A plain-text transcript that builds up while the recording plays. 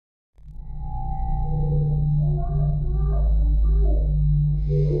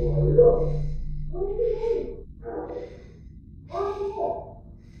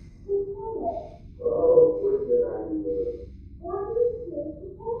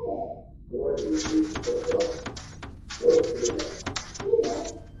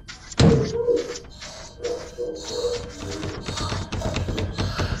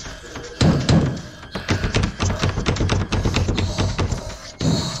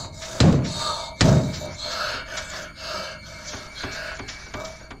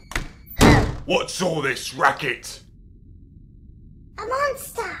What's all this racket? A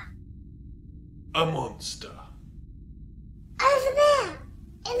monster! A monster. Over there!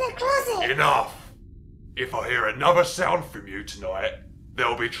 In the closet! Enough! If I hear another sound from you tonight,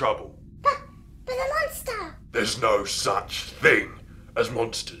 there'll be trouble. But the monster! There's no such thing as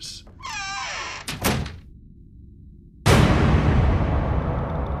monsters.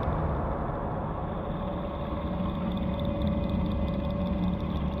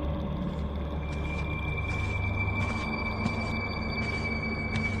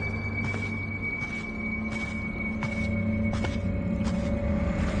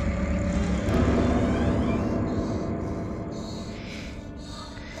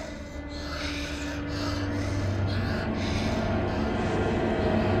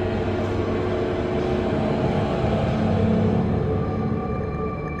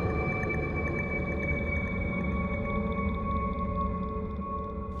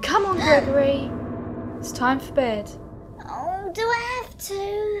 Come on, Gregory. It's time for bed. Oh, do I have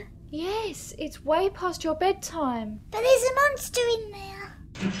to? Yes, it's way past your bedtime. But there's a monster in there.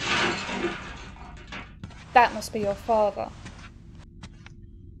 That must be your father.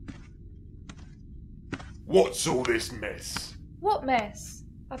 What's all this mess? What mess?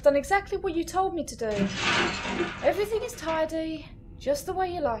 I've done exactly what you told me to do. Everything is tidy, just the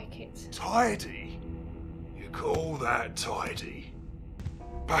way you like it. Tidy? You call that tidy?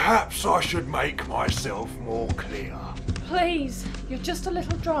 Perhaps I should make myself more clear. Please, you're just a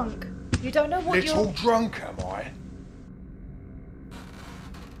little drunk. You don't know what Little drunk, am I?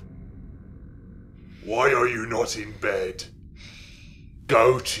 Why are you not in bed?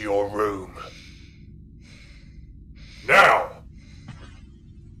 Go to your room. Now!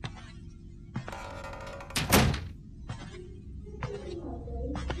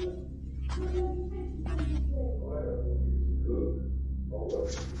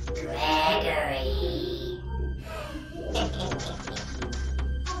 Gregory.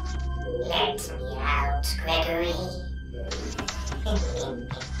 Let me out, Gregory.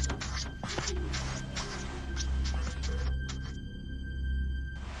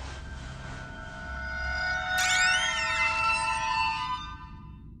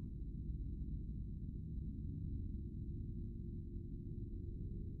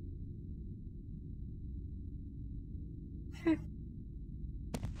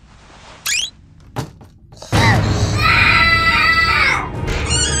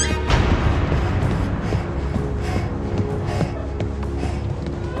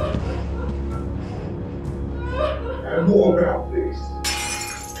 And what about this?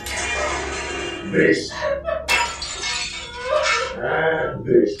 This. And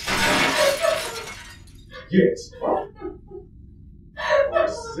this. Get up. I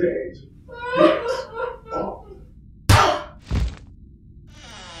said, get up.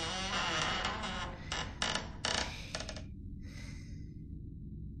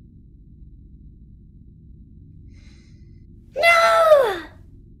 No!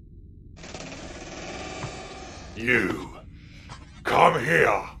 You, come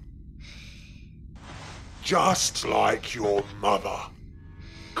here. Just like your mother.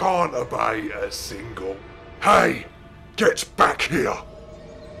 Can't obey a single. Hey, get back here.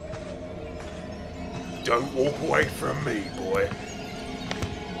 Don't walk away from me, boy.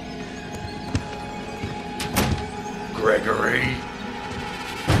 Gregory.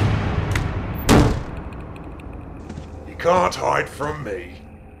 You can't hide from me.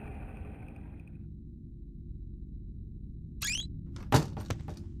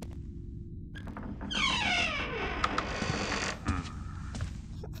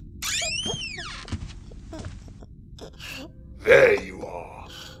 There you are.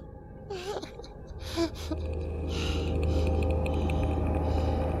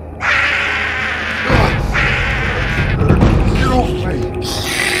 Get off me!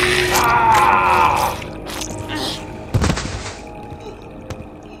 Ah!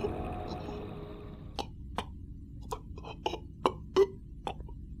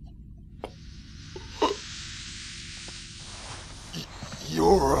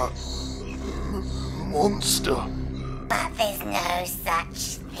 You're a monster. But there's no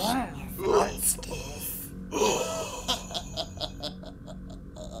such thing as monsters.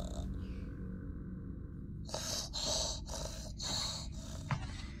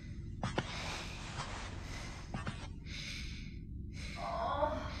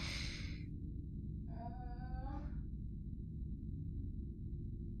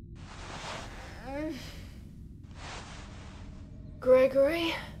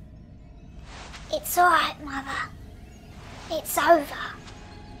 Gregory. It's alright, Mother. It's over.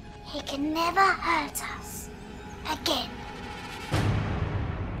 He can never hurt us again.